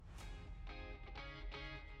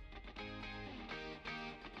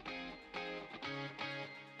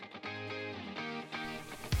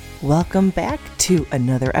Welcome back to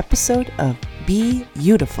another episode of Be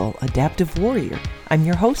Beautiful Adaptive Warrior. I'm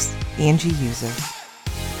your host, Angie User.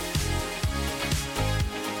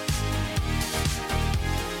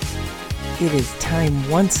 It is time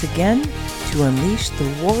once again to unleash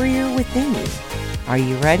the warrior within you. Are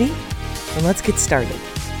you ready? Then let's get started.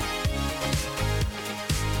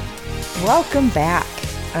 Welcome back.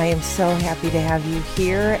 I am so happy to have you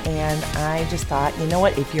here, and I just thought, you know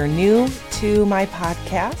what, if you're new to my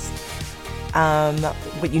podcast,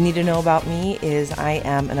 what you need to know about me is I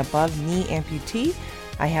am an above-knee amputee.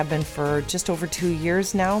 I have been for just over 2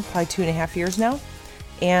 years now, probably 2.5 years now.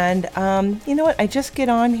 And you know what, I just get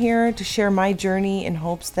on here to share my journey in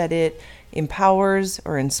hopes that it empowers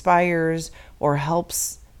or inspires or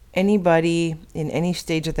helps anybody in any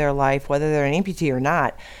stage of their life, whether they're an amputee or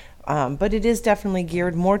not. But it is definitely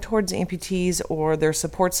geared more towards amputees or their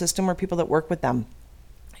support system or people that work with them.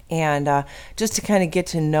 And just to kind of get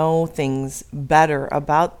to know things better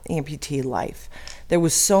about amputee life. There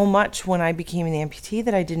was so much when I became an amputee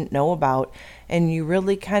that I didn't know about. And you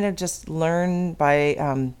really kind of just learn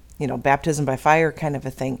by, baptism by fire kind of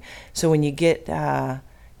a thing. So when you get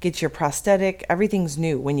your prosthetic, everything's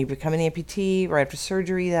new. When you become an amputee right after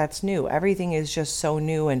surgery, that's new. Everything is just so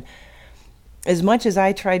new. And as much as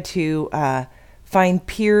I tried to find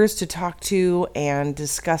peers to talk to and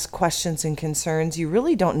discuss questions and concerns, you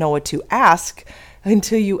really don't know what to ask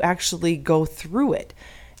until you actually go through it.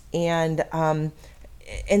 And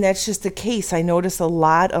that's just the case. I notice a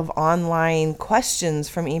lot of online questions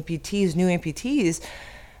from amputees, new amputees,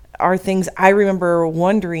 are things I remember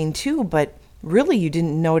wondering too, but really you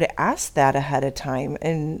didn't know to ask that ahead of time,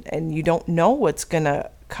 and you don't know what's going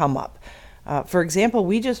to come up. For example,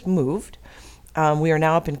 we just moved. We are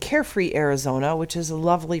now up in Carefree, Arizona, which is a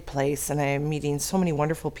lovely place, and I am meeting so many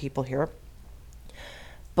wonderful people here.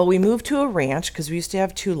 But we moved to a ranch because we used to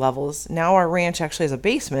have 2 levels. Now our ranch actually has a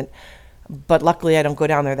basement, but luckily I don't go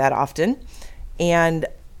down there that often. And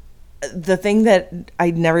the thing that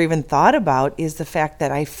I never even thought about is the fact that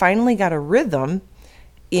I finally got a rhythm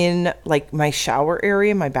in like my shower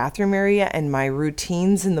area, my bathroom area, and my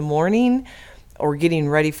routines in the morning or getting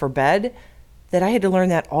ready for bed, that I had to learn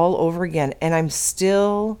that all over again, and I'm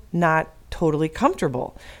still not totally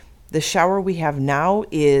comfortable. The shower we have now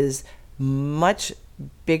is much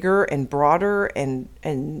bigger and broader,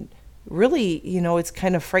 and really, it's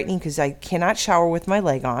kind of frightening because I cannot shower with my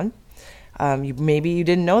leg on. Maybe you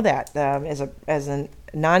didn't know that. As a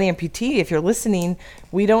non-amputee, if you're listening,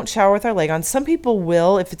 we don't shower with our leg on. Some people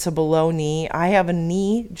will if it's a below knee. I have a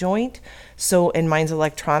knee joint, and mine's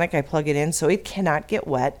electronic. I plug it in, so it cannot get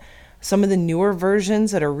wet. Some of the newer versions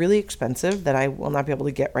that are really expensive that I will not be able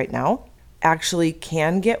to get right now actually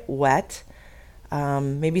can get wet,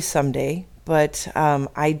 maybe someday, but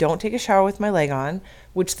I don't take a shower with my leg on,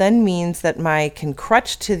 which then means that I can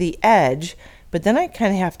crutch to the edge, but then I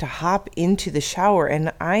kind of have to hop into the shower,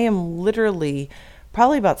 and I am literally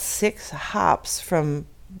probably about 6 hops from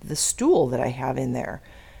the stool that I have in there.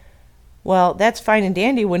 Well, that's fine and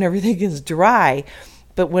dandy when everything is dry,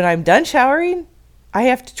 but when I'm done showering, I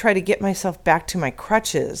have to try to get myself back to my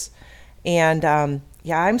crutches. And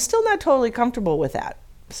I'm still not totally comfortable with that.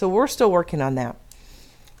 So we're still working on that.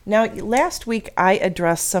 Now, last week I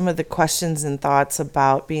addressed some of the questions and thoughts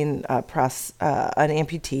about being an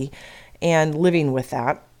amputee and living with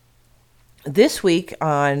that. This week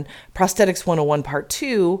on Prosthetics 101 Part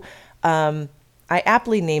 2, I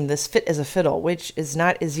aptly named this Fit as a Fiddle, which is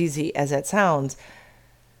not as easy as it sounds.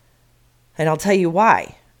 And I'll tell you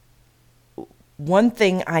why. One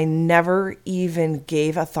thing I never even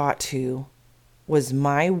gave a thought to was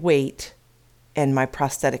my weight and my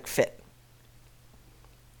prosthetic fit.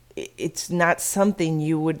 It's not something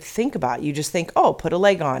you would think about. You just think, oh, put a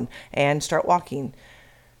leg on and start walking.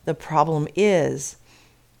 The problem is,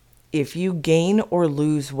 if you gain or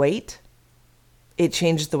lose weight, it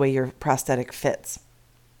changes the way your prosthetic fits.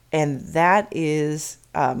 And that is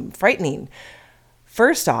frightening.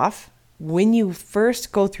 First off, when you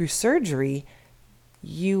first go through surgery,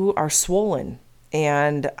 you are swollen,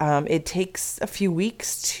 and it takes a few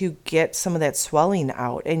weeks to get some of that swelling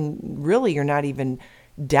out. And really, you're not even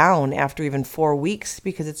down after even 4 weeks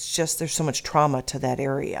because it's just there's so much trauma to that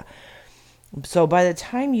area. So by the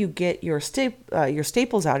time you get your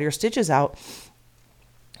staples out, your stitches out,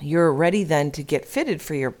 you're ready then to get fitted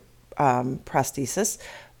for your prosthesis.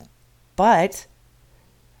 But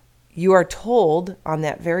you are told on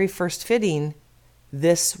that very first fitting,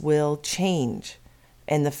 this will change.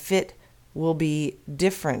 And the fit will be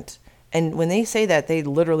different. And when they say that, they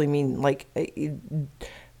literally mean like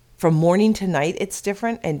from morning to night it's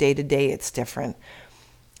different, and day to day it's different.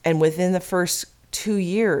 And within the first 2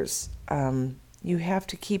 years, you have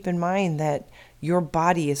to keep in mind that your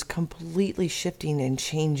body is completely shifting and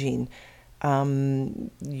changing.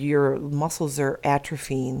 Your muscles are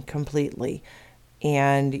atrophying completely,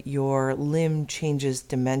 and your limb changes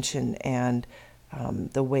dimension and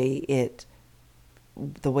the way it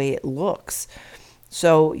looks.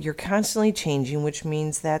 So you're constantly changing, which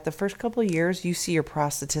means that the first couple of years you see your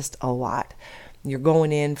prosthetist a lot. You're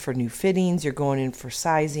going in for new fittings, you're going in for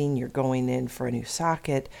sizing, you're going in for a new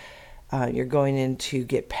socket, you're going in to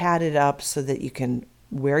get padded up so that you can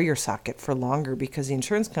wear your socket for longer, because the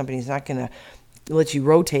insurance company is not going to let you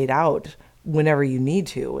rotate out whenever you need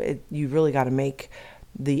to. You really got to make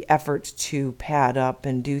the effort to pad up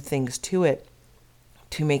and do things to it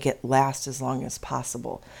to make it last as long as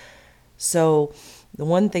possible. So the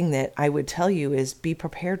one thing that I would tell you is be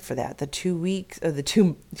prepared for that. The 2 weeks or the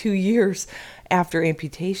 2 years after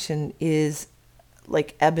amputation is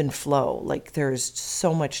like ebb and flow. Like there's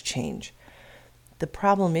so much change. The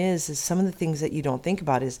problem is some of the things that you don't think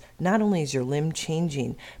about is not only is your limb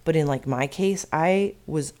changing, but in like my case, I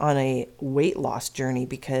was on a weight loss journey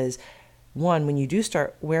because one, when you do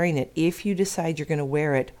start wearing it, if you decide you're going to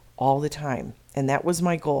wear it all the time, and that was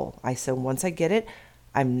my goal. I said, once I get it,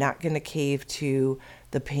 I'm not going to cave to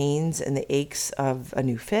the pains and the aches of a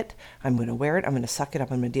new fit. I'm going to wear it. I'm going to suck it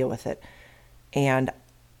up. I'm going to deal with it. And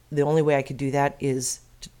the only way I could do that is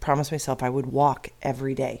to promise myself I would walk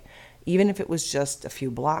every day. Even if it was just a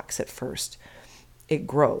few blocks at first, it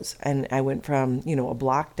grows. And I went from, a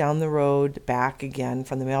block down the road back again,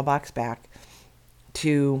 from the mailbox back,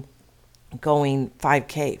 to going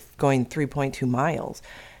 5K, going 3.2 miles.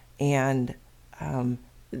 And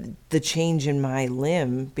the change in my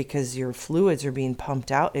limb, because your fluids are being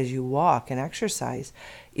pumped out as you walk and exercise,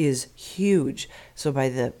 is huge. So by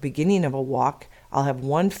the beginning of a walk, I'll have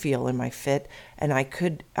one feel in my fit, and I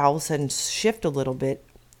could all of a sudden shift a little bit,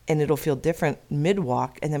 and it'll feel different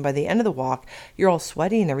mid-walk. And then by the end of the walk, you're all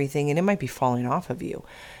sweaty and everything, and it might be falling off of you.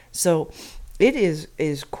 So it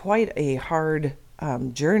is quite a hard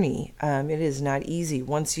journey. It is not easy.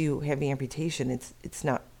 Once you have the amputation, it's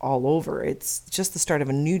not all over. It's just the start of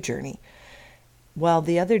a new journey. Well,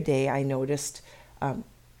 the other day I noticed,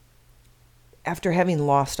 after having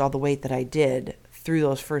lost all the weight that I did through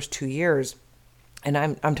those first 2 years, and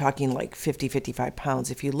I'm talking like 55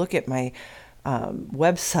 pounds. If you look at my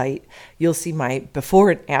website, you'll see my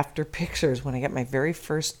before and after pictures when I got my very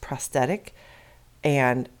first prosthetic,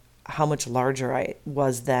 and how much larger I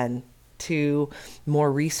was then to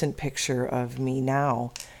more recent picture of me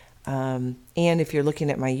now. And if you're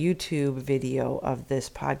looking at my YouTube video of this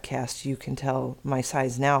podcast, you can tell my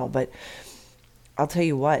size now. But I'll tell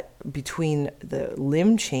you what, between the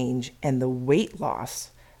limb change and the weight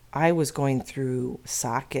loss, I was going through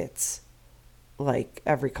sockets like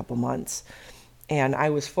every couple months. And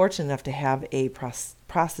I was fortunate enough to have a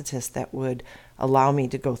prosthetist that would allow me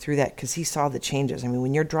to go through that, because he saw the changes. I mean,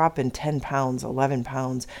 when you're dropping 10 pounds, 11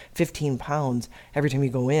 pounds, 15 pounds every time you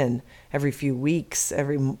go in, every few weeks,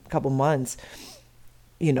 every couple months,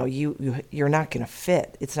 you're not going to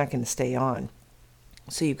fit. It's not going to stay on.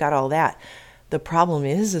 So you've got all that. The problem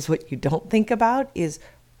is what you don't think about is,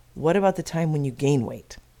 what about the time when you gain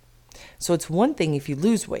weight? So it's one thing if you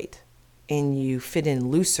lose weight and you fit in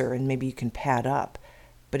looser and maybe you can pad up.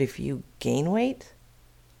 But if you gain weight,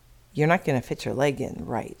 you're not going to fit your leg in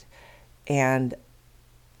right. And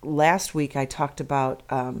last week I talked about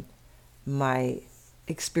my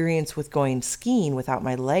experience with going skiing without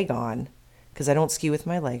my leg on, because I don't ski with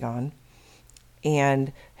my leg on,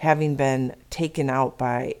 and having been taken out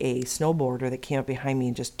by a snowboarder that came up behind me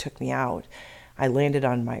and just took me out. I landed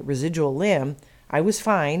on my residual limb. I was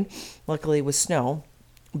fine. Luckily it was snow,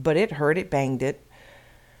 but it hurt, it banged it.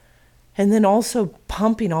 And then also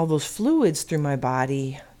pumping all those fluids through my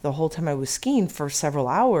body the whole time I was skiing for several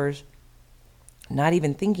hours, not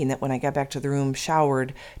even thinking that when I got back to the room,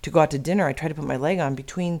 showered, to go out to dinner, I tried to put my leg on.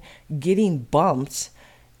 Between getting bumped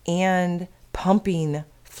and pumping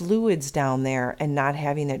fluids down there and not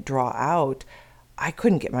having it draw out, I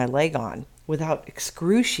couldn't get my leg on without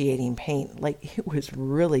excruciating pain. Like, it was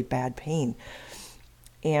really bad pain.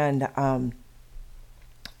 And I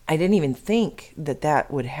didn't even think that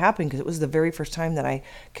would happen, because it was the very first time that I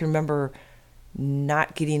can remember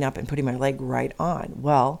not getting up and putting my leg right on.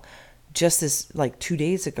 Well, just this, like 2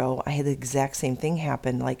 days ago, I had the exact same thing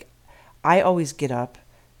happen. Like, I always get up,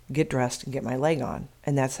 get dressed, and get my leg on.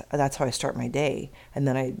 And that's how I start my day. And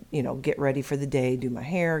then I, get ready for the day, do my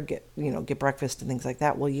hair, get breakfast and things like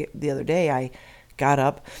that. Well, the other day I got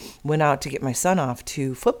up, went out to get my son off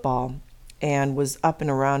to football, and was up and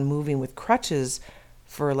around moving with crutches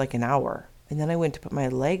for like an hour. And then I went to put my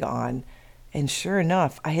leg on, And sure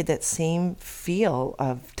enough, I had that same feel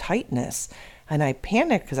of tightness. And I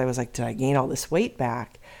panicked because I was like, did I gain all this weight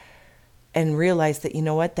back? And realized that, you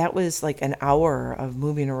know what, that was like an hour of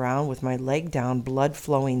moving around with my leg down, blood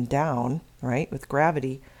flowing down, right, with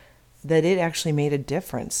gravity, that it actually made a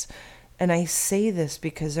difference. And I say this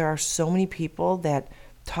because there are so many people that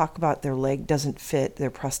talk about their leg doesn't fit, their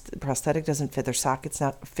prosthetic doesn't fit, their socket's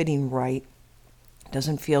not fitting right,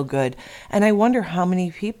 doesn't feel good. And I wonder how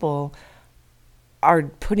many people are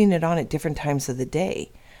putting it on at different times of the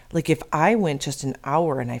day. Like if I went just an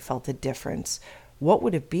hour and I felt a difference, what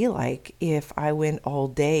would it be like if I went all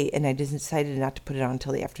day and I decided not to put it on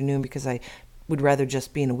until the afternoon because I would rather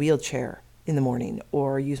just be in a wheelchair in the morning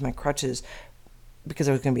or use my crutches because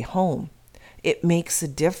I was going to be home? It makes a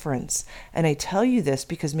difference. And I tell you this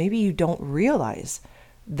because maybe you don't realize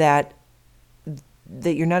that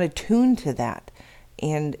you're not attuned to that.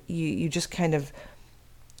 And you just kind of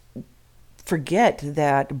forget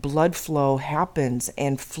that blood flow happens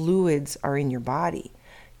and fluids are in your body.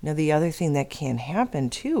 Now, the other thing that can happen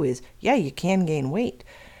too is, yeah, you can gain weight.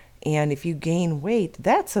 And if you gain weight,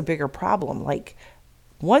 that's a bigger problem. Like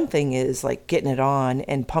one thing is like getting it on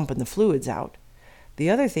and pumping the fluids out. The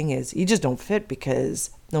other thing is you just don't fit because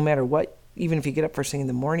no matter what, even if you get up first thing in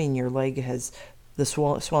the morning, your leg has the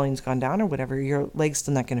swelling's gone down or whatever, your leg's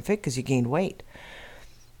still not going to fit because you gained weight.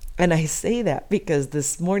 And I say that because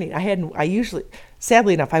this morning I usually,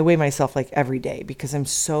 sadly enough, I weigh myself like every day because I'm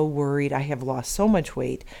so worried. I have lost so much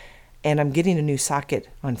weight and I'm getting a new socket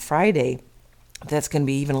on Friday that's going to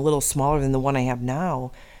be even a little smaller than the one I have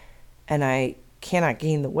now. And I cannot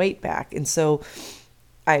gain the weight back. And so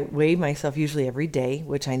I weigh myself usually every day,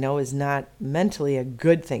 which I know is not mentally a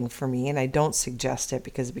good thing for me. And I don't suggest it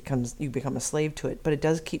because you become a slave to it, but it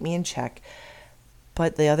does keep me in check.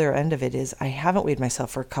 But the other end of it is I haven't weighed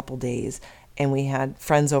myself for a couple days. And we had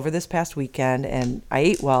friends over this past weekend and I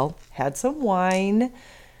ate well, had some wine,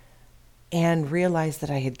 and realized that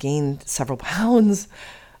I had gained several pounds.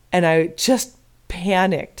 And I just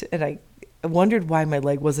panicked and I wondered why my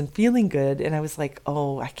leg wasn't feeling good. And I was like,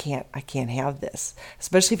 oh, I can't have this,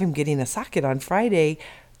 especially if I'm getting a socket on Friday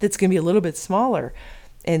that's going to be a little bit smaller.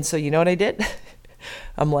 And so you know what I did?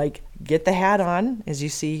 I'm like, get the hat on, as you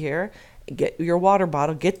see here. Get your water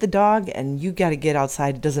bottle, get the dog, and you got to get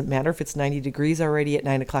outside. It doesn't matter if it's 90 degrees already at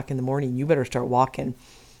 9 o'clock in the morning. You better start walking.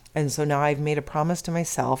 And so now I've made a promise to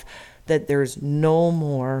myself that there's no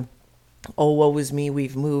more, oh, woe is me,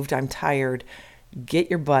 we've moved, I'm tired. Get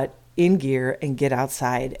your butt in gear and get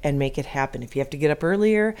outside and make it happen. If you have to get up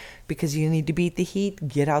earlier because you need to beat the heat,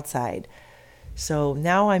 get outside. So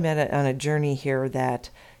now I'm on a journey here that,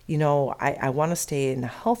 you know, I want to stay in a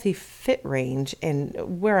healthy fit range,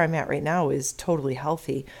 and where I'm at right now is totally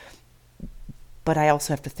healthy. But I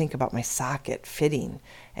also have to think about my socket fitting.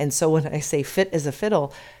 And so when I say fit as a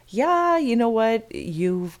fiddle, yeah, you know what?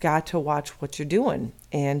 You've got to watch what you're doing.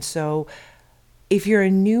 And so if you're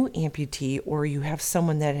a new amputee or you have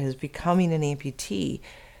someone that is becoming an amputee,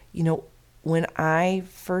 you know, when I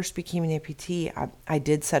first became an amputee, I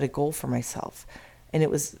did set a goal for myself. And it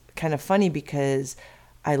was kind of funny because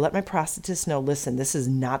I let my prosthetist know, listen, this is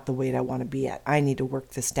not the weight I want to be at. I need to work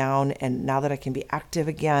this down. And now that I can be active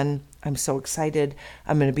again, I'm so excited.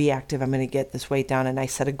 I'm going to be active. I'm going to get this weight down. And I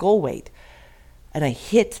set a goal weight. And I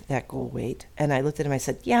hit that goal weight. And I looked at him, I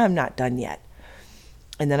said, yeah, I'm not done yet.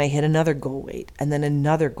 And then I hit another goal weight and then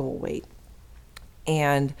another goal weight.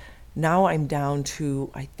 And now I'm down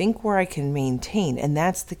to, I think, where I can maintain. And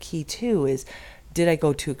that's the key too, is did I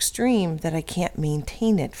go too extreme that I can't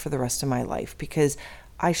maintain it for the rest of my life? Because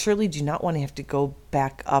I surely do not want to have to go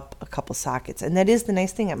back up a couple sockets. And that is the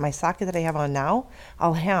nice thing. At my socket that I have on now,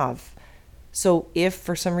 I'll have. So if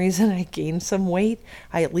for some reason I gain some weight,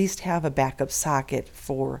 I at least have a backup socket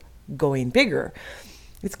for going bigger.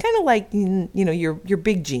 It's kind of like, you know, your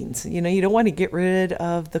big jeans. You know, you don't want to get rid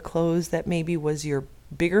of the clothes that maybe was your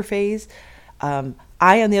bigger phase.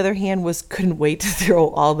 I, on the other hand, couldn't wait to throw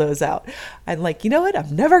all those out. I'm like, you know what?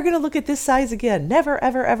 I'm never going to look at this size again. Never,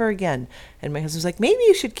 ever, ever again. And my husband's like, maybe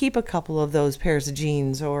you should keep a couple of those pairs of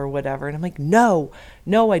jeans or whatever. And I'm like, no,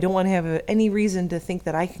 I don't want to have any reason to think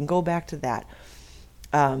that I can go back to that.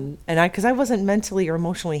 Because I wasn't mentally or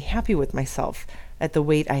emotionally happy with myself at the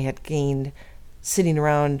weight I had gained sitting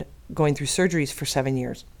around going through surgeries for 7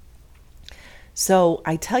 years. So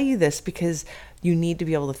I tell you this because you need to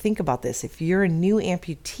be able to think about this. If you're a new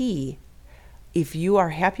amputee, if you are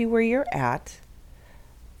happy where you're at,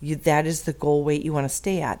 that is the goal weight you want to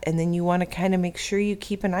stay at. And then you want to kind of make sure you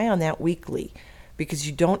keep an eye on that weekly, because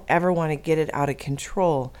you don't ever want to get it out of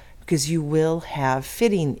control, because you will have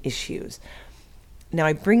fitting issues. Now,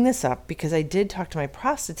 I bring this up because I did talk to my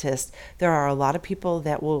prosthetist. There are a lot of people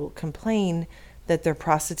that will complain that their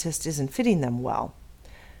prosthetist isn't fitting them well.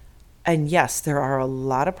 And yes, there are a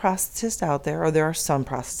lot of prosthetists out there, or there are some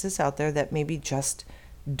prosthetists out there that maybe just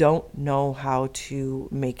don't know how to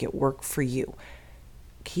make it work for you.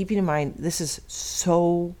 Keeping in mind, this is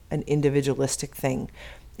so an individualistic thing,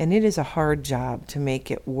 and it is a hard job to make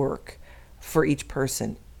it work for each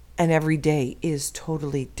person. And every day is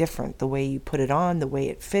totally different. The way you put it on, the way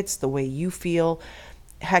it fits, the way you feel.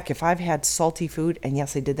 Heck, if I've had salty food, and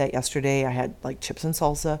yes, I did that yesterday. I had like chips and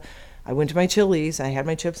salsa. I went to my Chili's. I had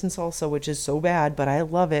my chips and salsa, which is so bad, but I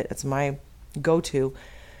love it. It's my go-to.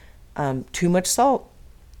 Too much salt.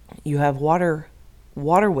 You have water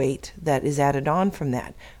weight that is added on from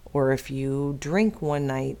that. Or if you drink one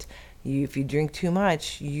night, if you drink too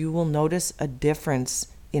much, you will notice a difference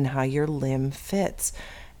in how your limb fits.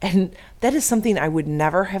 And that is something I would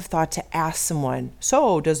never have thought to ask someone.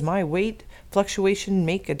 So does my weight fluctuation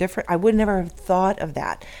make a difference? I would never have thought of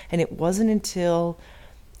that. And it wasn't until,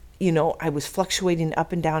 I was fluctuating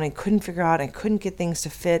up and down and couldn't figure out, and couldn't get things to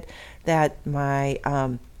fit, that my,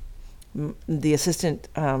 the assistant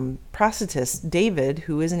prosthetist, David,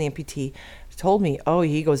 who is an amputee, told me,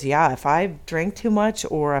 he goes, yeah, if I've drank too much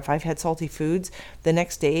or if I've had salty foods, the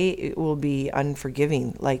next day it will be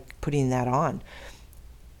unforgiving, like putting that on.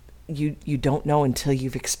 You don't know until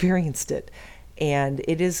you've experienced it. And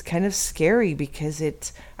it is kind of scary because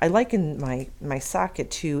I liken my socket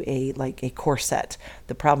to a corset.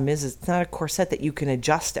 The problem is it's not a corset that you can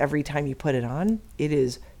adjust every time you put it on. It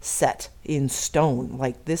is set in stone.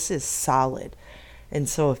 Like, this is solid. And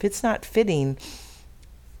so if it's not fitting,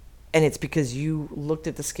 and it's because you looked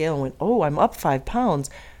at the scale and went, I'm up 5 pounds,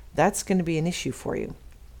 that's going to be an issue for you.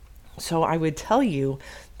 So I would tell you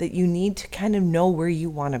that you need to kind of know where you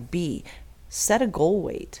want to be. Set a goal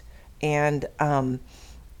weight and a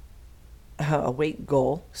weight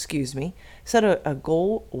goal, set a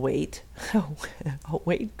goal weight, a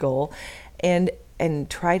weight goal, and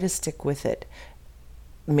try to stick with it.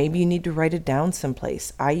 Maybe you need to write it down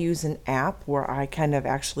someplace. I use an app where I kind of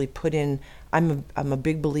actually put in, I'm a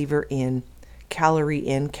big believer in calorie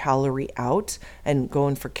in, calorie out, and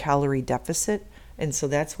going for calorie deficit. And so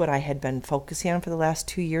that's what I had been focusing on for the last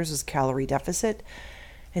 2 years, is calorie deficit.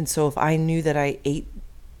 And so if I knew that I ate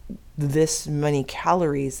this many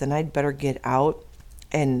calories, then I'd better get out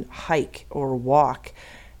and hike or walk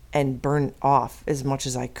and burn off as much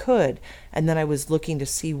as I could. And then I was looking to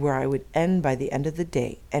see where I would end by the end of the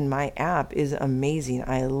day. And my app is amazing.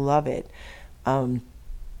 I love it. It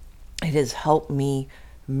has helped me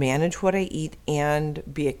manage what I eat and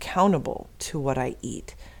be accountable to what I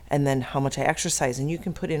eat. And then how much I exercise. And you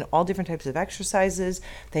can put in all different types of exercises.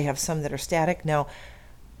 They have some that are static. Now,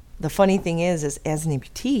 the funny thing is as an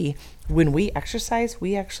amputee, when we exercise,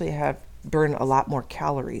 we actually burn a lot more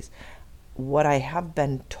calories. What I have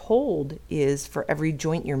been told is for every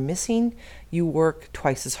joint you're missing, you work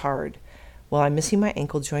twice as hard. Well, I'm missing my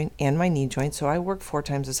ankle joint and my knee joint, so I work 4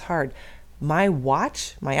 times as hard. My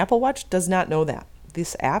Apple Watch does not know that.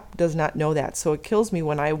 This app does not know that. So it kills me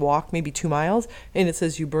when I walk maybe 2 miles and it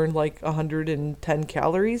says you burned like 110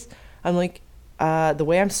 calories. I'm like, the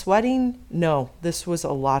way I'm sweating, no, this was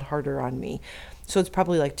a lot harder on me. So it's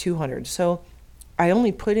probably like 200. So I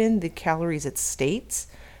only put in the calories it states,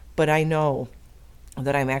 but I know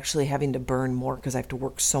that I'm actually having to burn more because I have to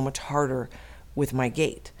work so much harder with my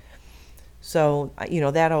gait. So,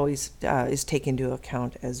 that always is taken into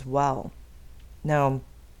account as well. Now,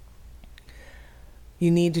 you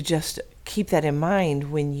need to just keep that in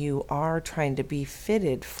mind when you are trying to be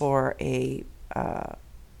fitted for a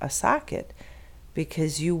socket,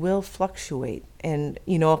 because you will fluctuate. And,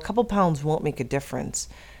 a couple pounds won't make a difference.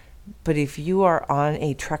 But if you are on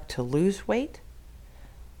a trek to lose weight,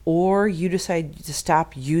 or you decide to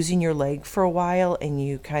stop using your leg for a while and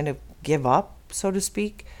you kind of give up, so to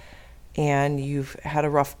speak, and you've had a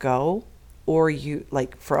rough go, or you,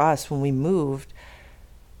 like for us, when we moved,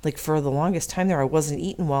 like for the longest time there, I wasn't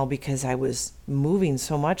eating well because I was moving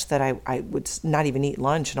so much that I would not even eat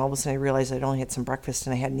lunch. And all of a sudden I realized I'd only had some breakfast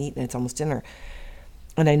and I hadn't eaten. It's almost dinner.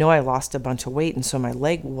 And I know I lost a bunch of weight. And so my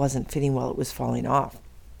leg wasn't fitting well. It was falling off.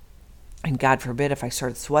 And God forbid if I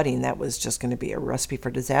started sweating, that was just going to be a recipe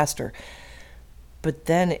for disaster. But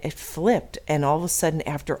then it flipped. And all of a sudden,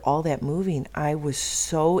 after all that moving, I was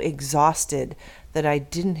so exhausted that I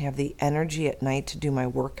didn't have the energy at night to do my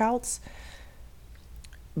workouts.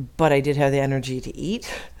 But I did have the energy to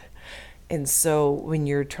eat. And so when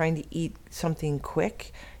you're trying to eat something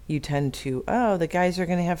quick, you tend to, the guys are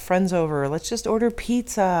going to have friends over. Let's just order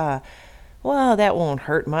pizza. Well, that won't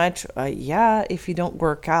hurt much. Yeah, if you don't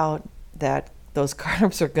work out, that those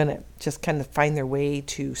carbs are going to just kind of find their way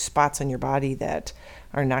to spots on your body that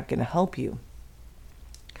are not going to help you.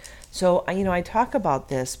 So, I talk about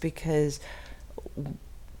this because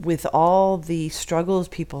with all the struggles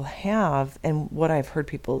people have and what I've heard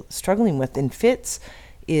people struggling with in fits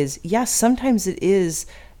is, yes, sometimes it is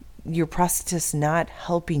your prosthetist not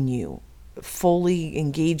helping you, fully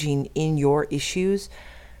engaging in your issues.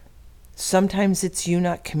 Sometimes it's you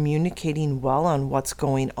not communicating well on what's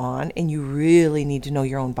going on, and you really need to know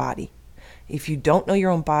your own body. If you don't know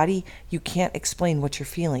your own body, you can't explain what you're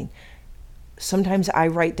feeling. Sometimes I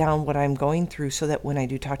write down what I'm going through so that when I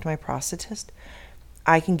do talk to my prosthetist,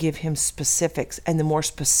 I can give him specifics. And the more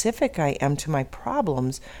specific I am to my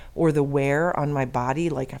problems or the wear on my body,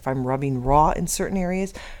 like if I'm rubbing raw in certain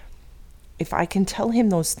areas, if I can tell him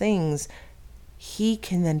those things, he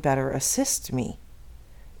can then better assist me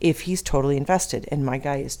if he's totally invested. And my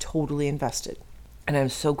guy is totally invested. And I'm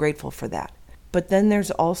so grateful for that. But then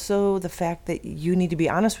there's also the fact that you need to be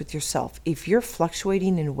honest with yourself. If you're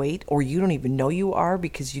fluctuating in weight, or you don't even know you are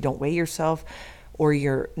because you don't weigh yourself, or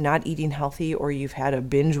you're not eating healthy, or you've had a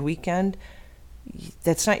binge weekend,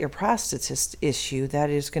 that's not your prosthetist issue. That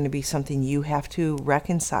is going to be something you have to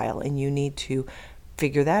reconcile, and you need to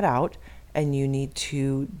figure that out, and you need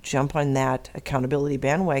to jump on that accountability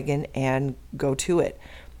bandwagon and go to it.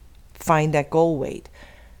 Find that goal weight.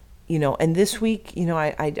 And this week,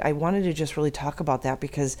 I wanted to just really talk about that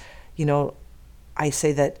because, I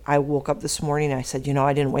say that I woke up this morning and I said,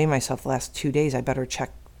 I didn't weigh myself the last 2 days. I better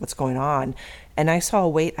check what's going on. And I saw a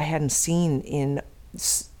weight I hadn't seen in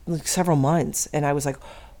several months. And I was like,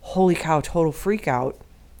 holy cow, total freak out.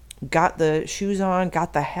 Got the shoes on,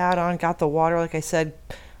 got the hat on, got the water, like I said,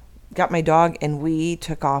 got my dog, and we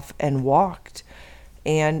took off and walked.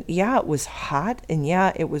 And yeah, it was hot, and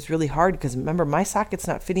yeah, it was really hard because remember, my socket's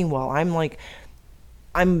not fitting well.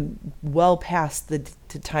 I'm well past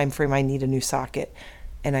the time frame I need a new socket,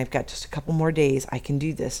 and I've got just a couple more days. I can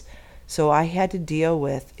do this. So I had to deal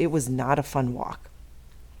with, it was not a fun walk.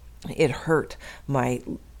 It hurt. My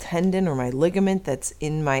tendon or my ligament that's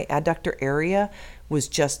in my adductor area was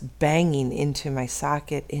just banging into my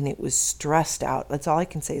socket, and it was stressed out. That's all I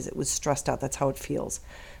can say is it was stressed out. That's how it feels.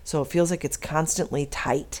 So it feels like it's constantly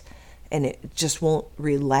tight, and it just won't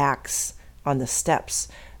relax on the steps,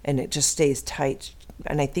 and it just stays tight.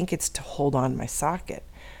 And I think it's to hold on my socket.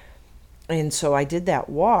 And so I did that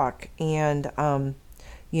walk, and,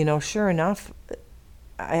 sure enough,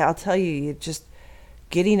 I'll tell you, just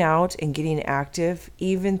getting out and getting active,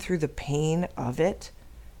 even through the pain of it,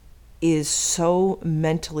 is so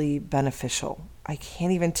mentally beneficial. I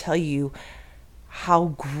can't even tell you how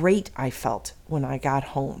great I felt when I got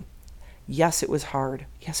home. Yes, it was hard.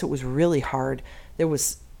 Yes, it was really hard. There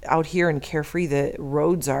was, out here in Carefree, the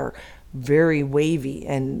roads are very wavy,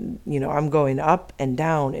 and, I'm going up and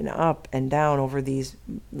down over these,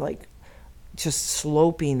 like, just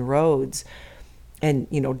sloping roads. And,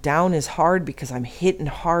 down is hard because I'm hitting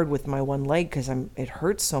hard with my one leg because it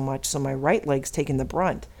hurts so much, so my right leg's taking the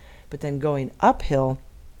brunt. But then going uphill,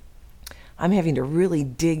 I'm having to really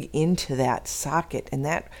dig into that socket, and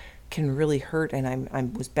that can really hurt. And I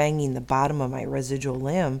was banging the bottom of my residual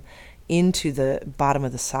limb into the bottom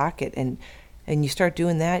of the socket, and you start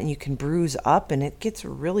doing that, and you can bruise up, and it gets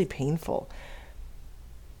really painful.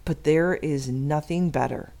 But there is nothing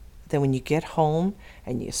better than when you get home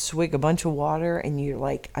and you swig a bunch of water, and you're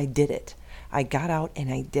like, I did it. I got out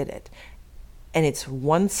and I did it. And it's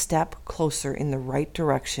one step closer in the right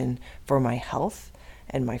direction for my health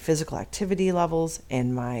and my physical activity levels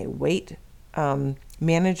and my weight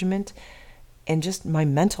management and just my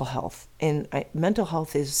mental health. And mental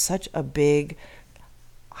health is such a big,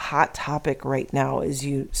 hot topic right now, as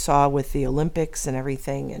you saw with the Olympics and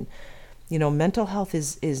everything. And, mental health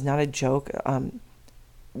is not a joke.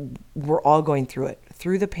 We're all going through it,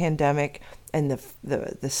 through the pandemic and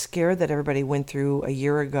the scare that everybody went through a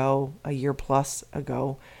year plus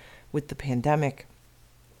ago with the pandemic.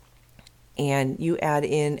 And you add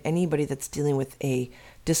in anybody that's dealing with a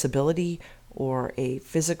disability or a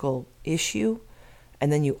physical issue,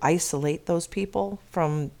 and then you isolate those people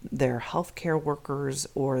from their healthcare workers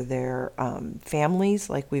or their families,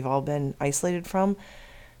 like we've all been isolated from,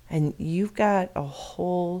 and you've got a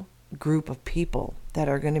whole group of people that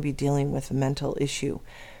are going to be dealing with a mental issue.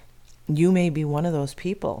 You may be one of those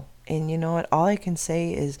people. And you know what? All I can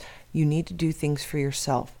say is you need to do things for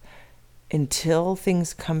yourself. Until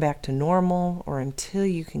things come back to normal, or until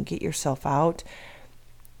you can get yourself out,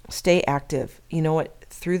 stay active. You know what?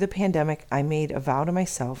 Through the pandemic, I made a vow to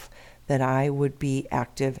myself that I would be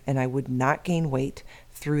active and I would not gain weight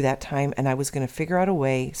through that time. And I was going to figure out a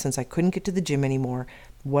way, since I couldn't get to the gym anymore,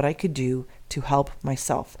 what I could do to help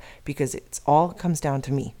myself, because it's all comes down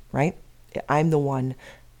to me, right? I'm the one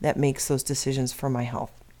that makes those decisions for my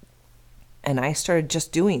health. And I started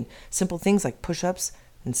just doing simple things like push-ups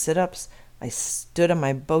and sit-ups. I stood on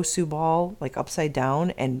my Bosu ball like upside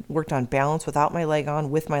down and worked on balance without my leg on,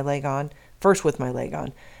 with my leg on, first with my leg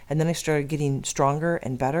on. And then I started getting stronger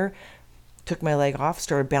and better, took my leg off,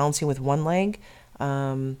 started balancing with one leg,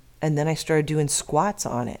 and then I started doing squats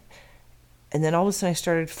on it. And then all of a sudden I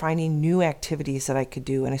started finding new activities that I could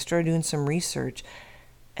do, and I started doing some research.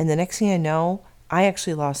 And the next thing I know, I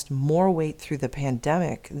actually lost more weight through the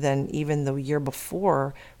pandemic than even the year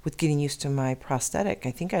before with getting used to my prosthetic.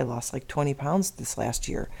 I think I lost like 20 pounds this last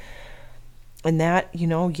year. And that,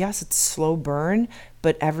 yes, it's slow burn,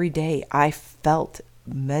 but every day I felt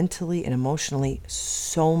mentally and emotionally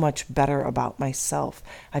so much better about myself.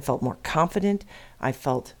 I felt more confident. I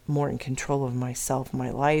felt more in control of myself, my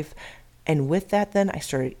life. And with that, then I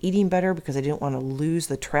started eating better because I didn't want to lose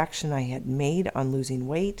the traction I had made on losing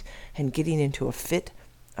weight and getting into a fit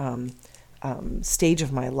stage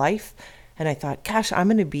of my life. And I thought, gosh, I'm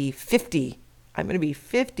going to be 50. I'm going to be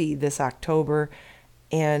 50 this October,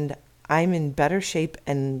 and I'm in better shape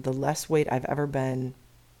and the less weight I've ever been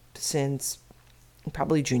since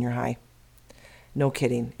probably junior high. No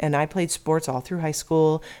kidding. And I played sports all through high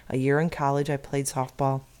school. A year in college, I played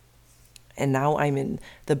softball. And now I'm in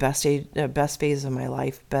the best phase of my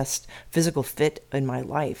life, best physical fit in my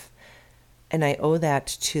life. And I owe that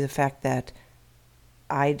to the fact that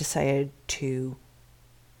I decided to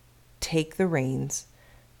take the reins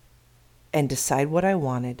and decide what I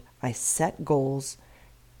wanted. I set goals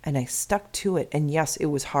and I stuck to it. And yes, it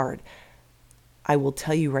was hard. I will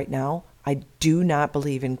tell you right now, I do not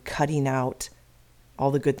believe in cutting out all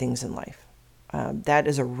the good things in life. That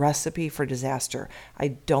is a recipe for disaster. I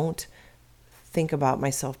don't think about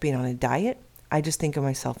myself being on a diet. I just think of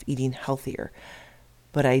myself eating healthier.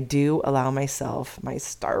 But I do allow myself my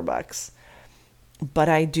Starbucks. But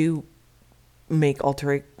I do make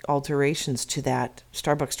alterations to that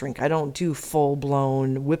Starbucks drink. I don't do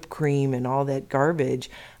full-blown whipped cream and all that garbage.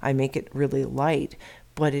 I make it really light.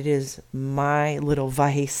 But it is my little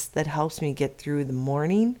vice that helps me get through the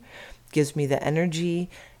morning, gives me the energy,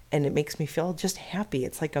 and it makes me feel just happy.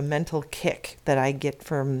 It's like a mental kick that I get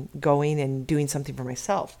from going and doing something for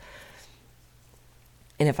myself.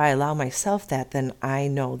 And if I allow myself that, then I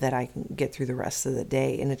know that I can get through the rest of the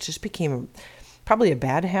day. And it just became probably a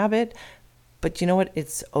bad habit. But you know what?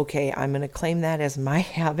 It's okay. I'm going to claim that as my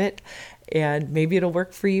habit. And maybe it'll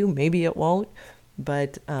work for you. Maybe it won't.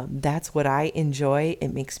 But that's what I enjoy.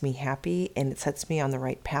 It makes me happy, and it sets me on the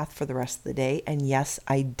right path for the rest of the day. And yes,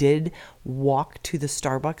 I did walk to the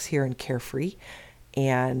Starbucks here in Carefree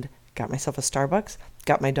and got myself a Starbucks,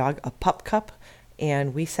 got my dog a pup cup,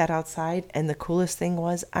 and we sat outside. And the coolest thing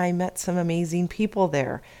was I met some amazing people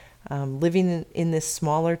there. Living in this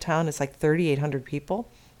smaller town, it's like 3,800 people.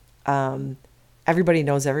 Everybody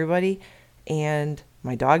knows everybody. And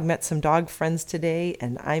my dog met some dog friends today,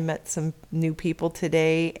 and I met some new people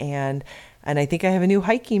today, and I think I have a new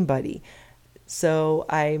hiking buddy. So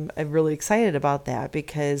I'm really excited about that,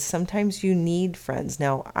 because sometimes you need friends.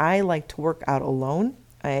 Now, I like to work out alone.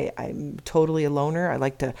 I'm totally a loner. I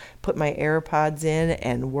like to put my AirPods in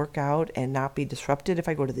and work out and not be disrupted if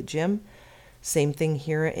I go to the gym. Same thing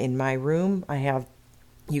here in my room.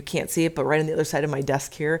 You can't see it, but right on the other side of my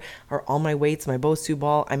desk here are all my weights, my Bosu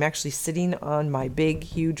ball. I'm actually sitting on my big,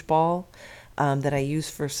 huge ball that I use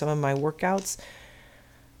for some of my workouts.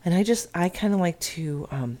 And I kind of like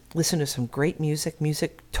to listen to some great music.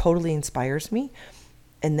 Music totally inspires me,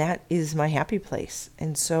 and that is my happy place.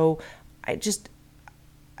 And so I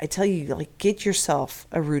tell you, like, get yourself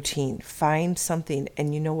a routine. Find something.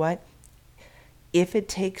 And you know what? If it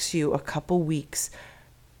takes you a couple weeks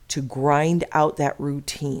to grind out that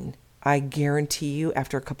routine, I guarantee you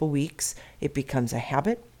after a couple weeks, it becomes a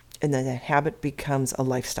habit, and then that habit becomes a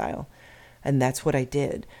lifestyle. And that's what I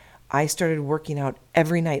did. I started working out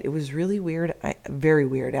every night. It was really weird, very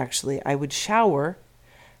weird actually. I would shower,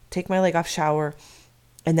 take my leg off, shower,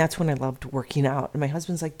 and that's when I loved working out. And my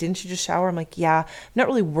husband's like, didn't you just shower? I'm like, yeah, I'm not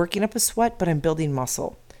really working up a sweat, but I'm building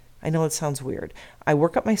muscle. I know it sounds weird. I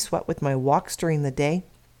work up my sweat with my walks during the day,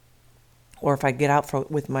 or if I get out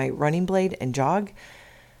with my running blade and jog,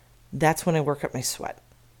 that's when I work up my sweat.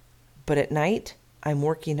 But at night, I'm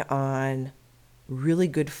working on really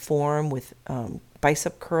good form with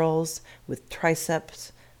bicep curls, with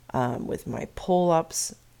triceps, with my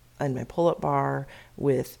pull-ups and my pull-up bar,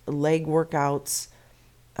 with leg workouts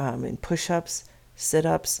and push-ups,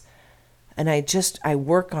 sit-ups. And I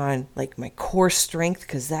work on like my core strength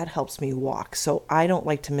because that helps me walk. So I don't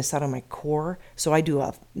like to miss out on my core. So I do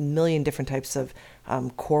a million different types of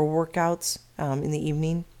core workouts in the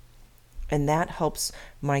evening, and that helps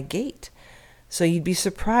my gait. So you'd be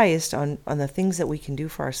surprised on the things that we can do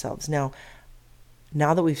for ourselves. Now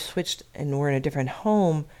that we've switched and we're in a different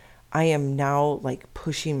home, I am now like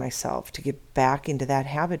pushing myself to get back into that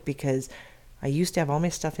habit, because I used to have all my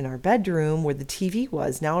stuff in our bedroom where the TV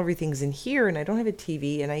was. Now everything's in here and I don't have a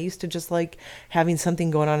TV. And I used to just like having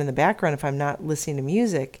something going on in the background if I'm not listening to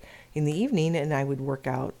music in the evening, and I would work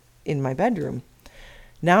out in my bedroom.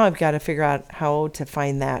 Now I've got to figure out how to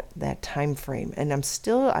find that time frame. And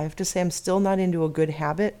I have to say, I'm still not into a good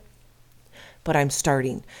habit, but I'm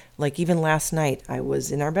starting. Like even last night, I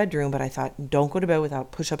was in our bedroom, but I thought, don't go to bed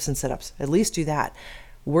without push-ups and sit-ups. At least do that.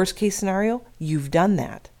 Worst case scenario, you've done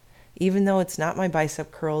that. Even though it's not my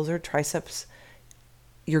bicep curls or triceps,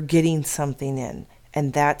 you're getting something in,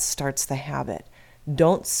 and that starts the habit.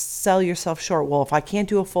 Don't sell yourself short. Well, if I can't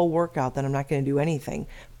do a full workout, then I'm not going to do anything.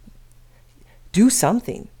 Do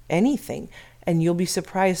something, anything, and you'll be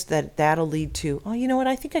surprised that that'll lead to, oh, you know what,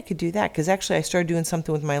 I think I could do that, because actually I started doing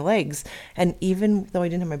something with my legs, and even though I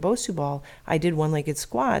didn't have my Bosu ball, I did one-legged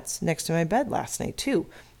squats next to my bed last night too.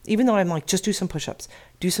 Even though I'm like, just do some push-ups,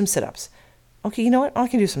 do some sit-ups. Okay, you know what? I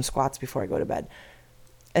can do some squats before I go to bed.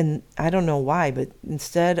 And I don't know why, but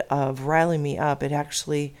instead of riling me up, it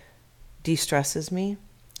actually de-stresses me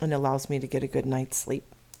and allows me to get a good night's sleep.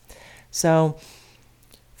 So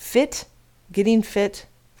getting fit,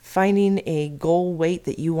 finding a goal weight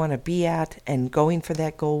that you want to be at and going for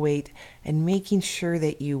that goal weight, and making sure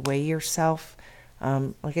that you weigh yourself.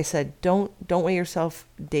 Like I said, don't weigh yourself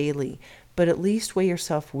daily, but at least weigh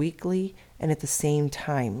yourself weekly and at the same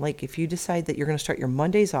time. Like if you decide that you're going to start your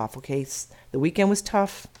Mondays off, okay, the weekend was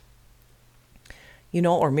tough,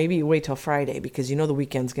 or maybe you wait till Friday because the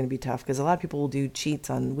weekend's going to be tough, because a lot of people will do cheats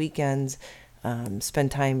on weekends, spend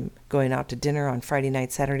time going out to dinner on Friday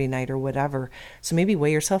night, Saturday night, or whatever. So maybe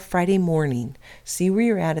weigh yourself Friday morning, see where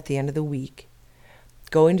you're at the end of the week,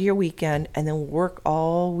 go into your weekend, and then work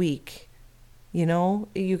all week. You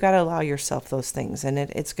got to allow yourself those things, and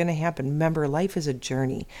it's going to happen. Remember, life is a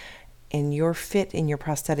journey, and your fit in your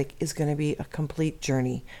prosthetic is going to be a complete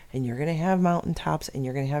journey, and you're going to have mountaintops and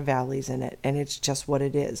you're going to have valleys in it, and it's just what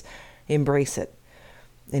it is. Embrace it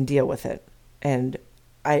and deal with it. And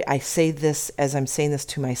I say this as I'm saying this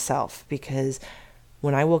to myself, because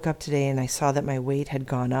when I woke up today and I saw that my weight had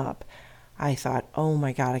gone up, I thought, oh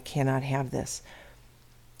my God, I cannot have this.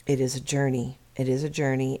 It is a journey. It is a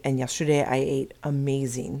journey. And yesterday I ate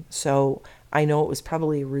amazing. So I know it was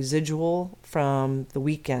probably residual from the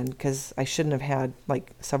weekend, because I shouldn't have had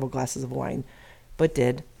like several glasses of wine, but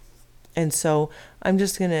did. And so I'm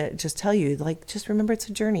just going to just tell you, like, just remember it's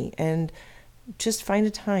a journey, and just find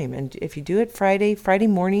a time. And if you do it Friday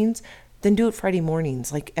mornings, then do it Friday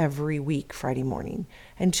mornings, like every week, Friday morning.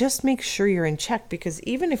 And just make sure you're in check, because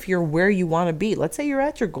even if you're where you want to be, let's say you're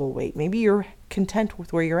at your goal weight, maybe you're content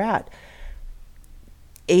with where you're at.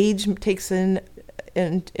 Age takes in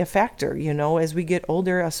a factor, as we get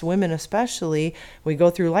older, us women especially, we go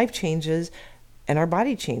through life changes and our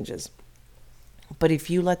body changes. But if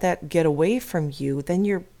you let that get away from you, then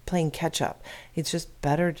you're playing catch up. It's just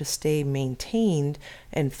better to stay maintained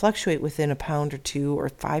and fluctuate within a pound or 2 or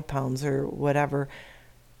 5 pounds or whatever.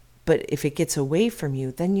 But if it gets away from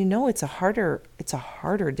you, then it's a harder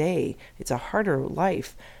day. It's a harder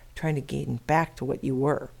life trying to gain back to what you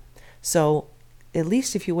were. So at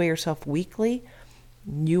least if you weigh yourself weekly,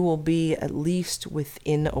 you will be at least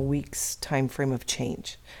within a week's time frame of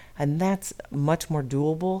change. And that's much more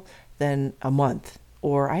doable than a month.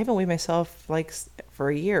 Or I haven't weighed myself like for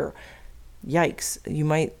a year. Yikes. You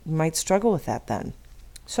might struggle with that then.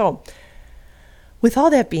 So with all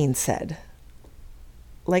that being said,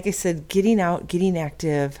 like I said, getting out, getting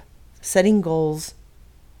active, setting goals,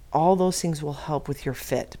 all those things will help with your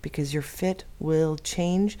fit, because your fit will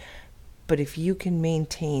change. But if you can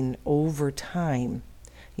maintain over time,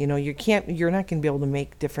 you're not going to be able to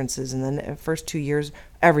make differences. And then the first 2 years,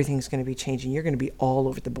 everything's going to be changing. You're going to be all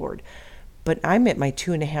over the board. But I'm at my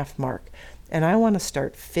 2.5 mark, and I want to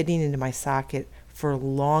start fitting into my socket for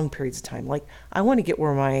long periods of time. Like, I want to get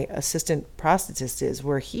where my assistant prosthetist is,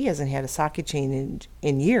 where he hasn't had a socket change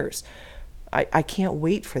in years. I can't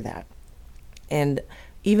wait for that. And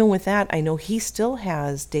even with that, I know he still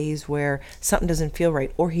has days where something doesn't feel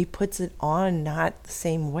right, or he puts it on not the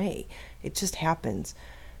same way. It just happens.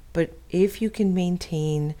 But if you can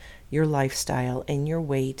maintain your lifestyle and your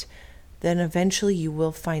weight, then eventually you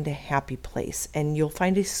will find a happy place, and you'll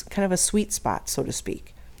find a kind of a sweet spot, so to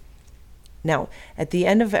speak. Now, at the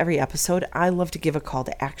end of every episode, I love to give a call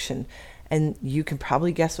to action. And you can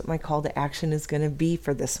probably guess what my call to action is going to be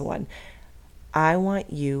for this one. I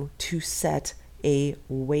want you to set a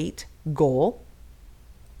weight goal.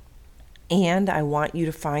 And I want you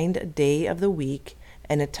to find a day of the week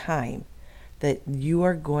and a time that you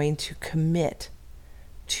are going to commit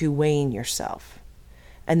to weighing yourself.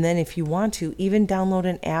 And then if you want to, even download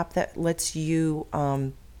an app that lets you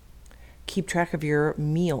keep track of your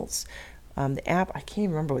meals. The app, I can't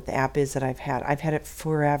even remember what the app is that I've had. I've had it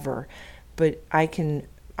forever, but I can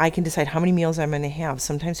decide how many meals I'm going to have.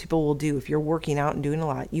 Sometimes people will do, if you're working out and doing a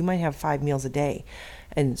lot, you might have 5 meals a day.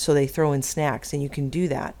 And so they throw in snacks, and you can do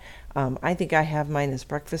that. I think I have mine as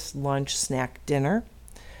breakfast, lunch, snack, dinner.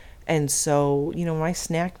 And so, my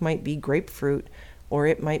snack might be grapefruit, or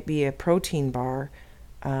it might be a protein bar.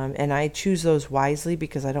 And I choose those wisely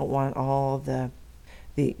because I don't want all the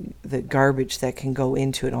garbage that can go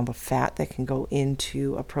into it, all the fat that can go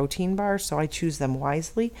into a protein bar. So I choose them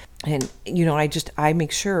wisely. And, I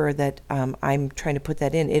make sure that I'm trying to put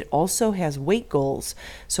that in. It also has weight goals.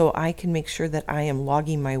 So I can make sure that I am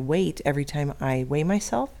logging my weight every time I weigh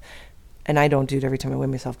myself. And I don't do it every time I weigh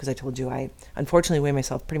myself because I told you I unfortunately weigh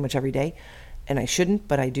myself pretty much every day. And I shouldn't,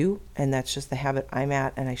 but I do. And that's just the habit I'm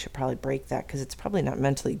at. And I should probably break that because it's probably not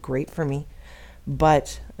mentally great for me.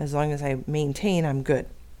 But as long as I maintain, I'm good.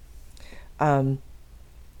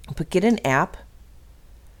 But get an app,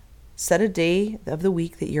 set a day of the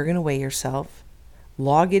week that you're going to weigh yourself,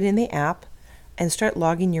 log it in the app, and start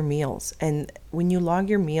logging your meals. And when you log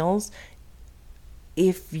your meals,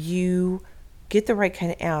 if you get the right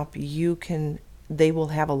kind of app, they will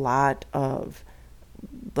have a lot of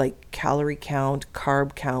like calorie count,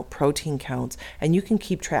 carb count, protein counts, and you can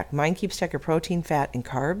keep track. Mine keeps track of protein, fat, and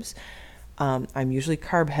carbs. I'm usually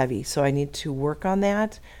carb heavy, so I need to work on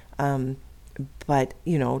that. But,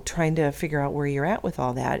 trying to figure out where you're at with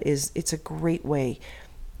all that it's a great way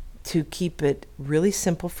to keep it really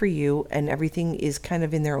simple for you, and everything is kind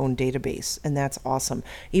of in their own database, and that's awesome.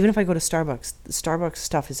 Even if I go to Starbucks, the Starbucks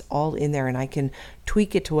stuff is all in there, and I can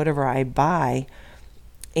tweak it to whatever I buy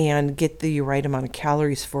and get the right amount of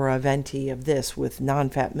calories for a venti of this with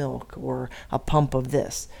non-fat milk or a pump of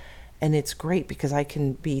this. And it's great because I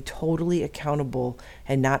can be totally accountable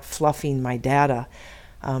and not fluffing my data,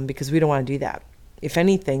 because we don't want to do that. If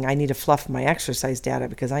anything, I need to fluff my exercise data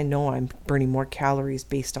because I know I'm burning more calories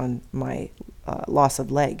based on my loss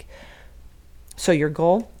of leg. So your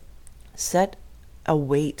goal, set a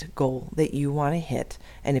weight goal that you want to hit.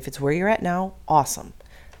 And if it's where you're at now, awesome.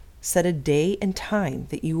 Set a day and time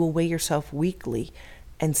that you will weigh yourself weekly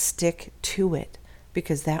and stick to it,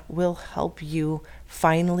 because that will help you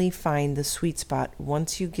finally find the sweet spot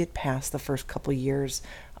once you get past the first couple years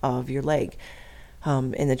of your leg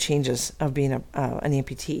and the changes of being an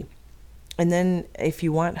amputee. And then if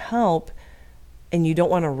you want help and you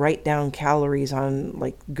don't want to write down calories on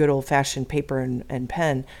like good old-fashioned paper and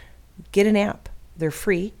pen, get an app. They're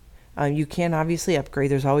free. You can obviously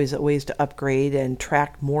upgrade. There's always ways to upgrade and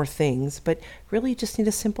track more things, but really just need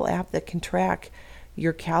a simple app that can track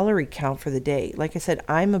your calorie count for the day. Like I said,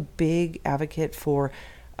 I'm a big advocate for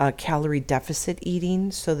calorie deficit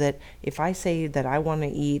eating, so that if I say that I want to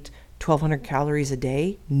eat 1,200 calories a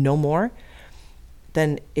day, no more,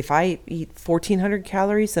 then if I eat 1,400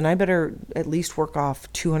 calories, then I better at least work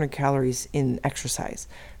off 200 calories in exercise.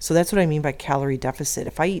 So that's what I mean by calorie deficit.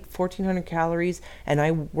 If I eat 1,400 calories and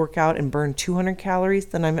I work out and burn 200 calories,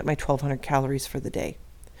 then I'm at my 1,200 calories for the day.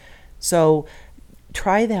 So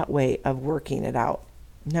try that way of working it out.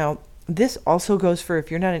 Now, this also goes for if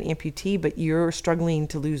you're not an amputee, but you're struggling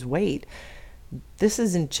to lose weight. This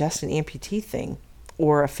isn't just an amputee thing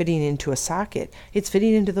or a fitting into a socket. It's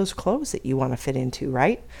fitting into those clothes that you want to fit into,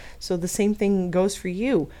 right? So the same thing goes for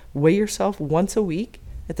you. Weigh yourself once a week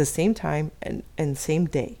at the same time and same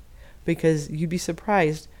day, because you'd be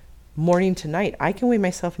surprised morning to night. I can weigh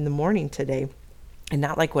myself in the morning today and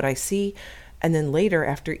not like what I see. And then later,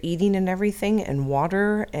 after eating and everything and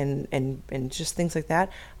water and just things like that,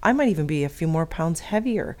 I might even be a few more pounds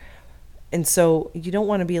heavier. And so you don't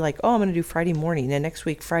want to be like, oh, I'm going to do Friday morning and next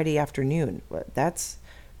week Friday afternoon. That's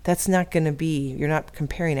not going to be, you're not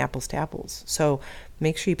comparing apples to apples. So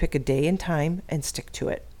make sure you pick a day and time and stick to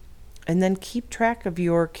it. And then keep track of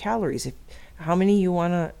your calories, how many you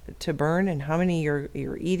want to burn and how many you're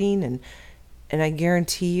eating. And I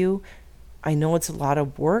guarantee you, I know it's a lot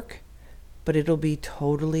of work, but it'll be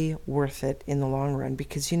totally worth it in the long run.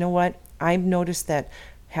 Because you know what? I've noticed that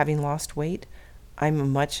having lost weight, I'm a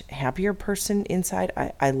much happier person inside.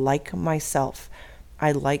 I like myself.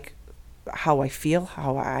 I like how I feel,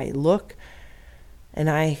 how I look. And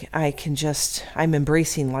I'm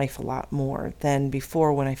embracing life a lot more than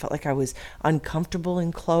before, when I felt like I was uncomfortable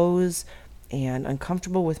in clothes and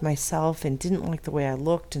uncomfortable with myself and didn't like the way I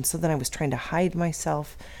looked. And so then I was trying to hide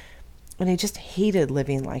myself. And I just hated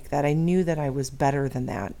living like that. I knew that I was better than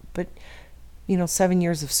that. But, 7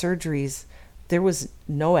 years of surgeries, there was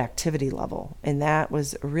no activity level. And that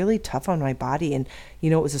was really tough on my body. And,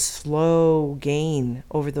 it was a slow gain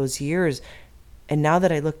over those years. And now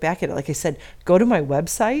that I look back at it, like I said, go to my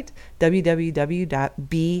website,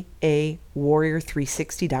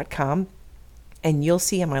 www.beawarrior360.com, and you'll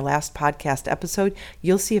see on my last podcast episode,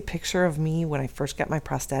 you'll see a picture of me when I first got my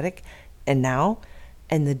prosthetic and now,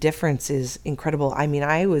 and the difference is incredible. I mean,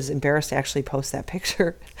 I was embarrassed to actually post that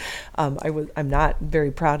picture. I'm not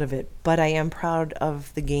very proud of it, but I am proud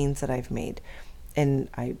of the gains that I've made. And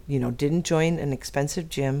I, didn't join an expensive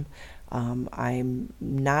gym. I'm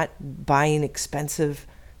not buying expensive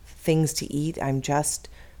things to eat. I'm just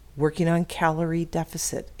working on calorie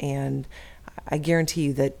deficit. And I guarantee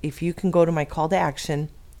you that if you can go to my call to action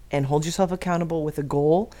and hold yourself accountable with a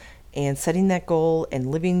goal and setting that goal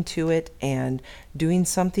and living to it and doing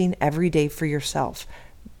something every day for yourself,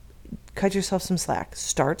 cut yourself some slack.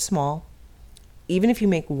 Start small. Even if you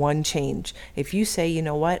make one change, if you say, you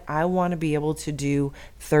know what, I want to be able to do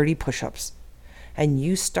 30 push-ups, and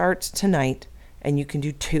you start tonight and you can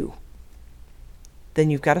do 2, then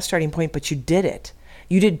you've got a starting point, but you did it.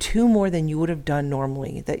 You did 2 more than you would have done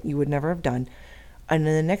normally, that you would never have done. And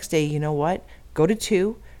then the next day, you know what? Go to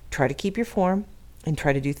 2, try to keep your form, and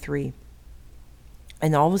try to do 3.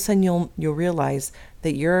 And all of a sudden you'll realize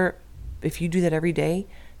that if you do that every day,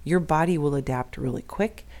 your body will adapt really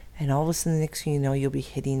quick. And all of a sudden, the next thing you know, you'll be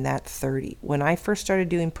hitting that 30. When I first started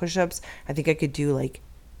doing push-ups, I think I could do like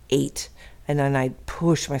 8. And then I'd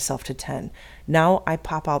push myself to 10. Now I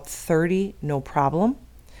pop out 30, no problem.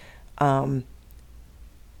 And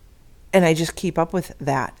I just keep up with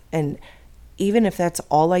that. And even if that's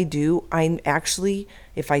all I do, I'm actually,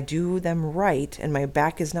 if I do them right and my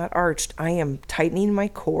back is not arched, I am tightening my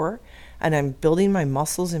core and I'm building my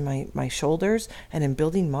muscles in my shoulders, and I'm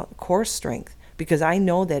building core strength. Because I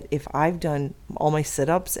know that if I've done all my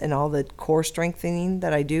sit-ups and all the core strengthening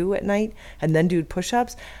that I do at night and then do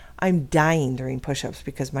push-ups, I'm dying during push-ups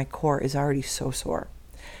because my core is already so sore.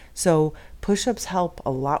 So push-ups help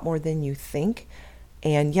a lot more than you think.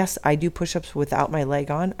 And yes, I do push-ups without my leg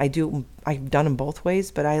on. I've done them both ways,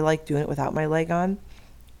 but I like doing it without my leg on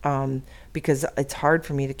because it's hard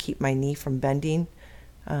for me to keep my knee from bending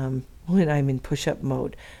when I'm in push-up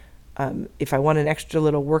mode. If I want an extra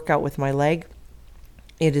little workout with my leg,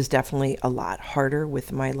 it is definitely a lot harder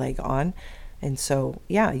with my leg on. And so,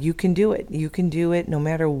 yeah, you can do it. You can do it no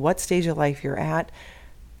matter what stage of life you're at.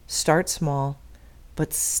 Start small,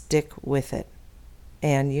 but stick with it.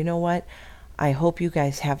 And you know what? I hope you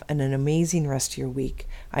guys have an amazing rest of your week.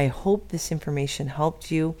 I hope this information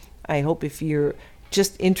helped you. I hope if you're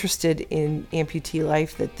just interested in amputee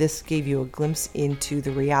life, that this gave you a glimpse into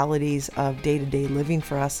the realities of day-to-day living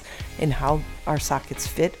for us and how our sockets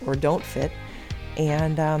fit or don't fit.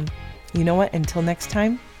 And you know what? Until next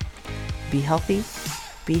time, be healthy,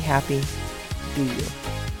 be happy, be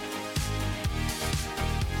you.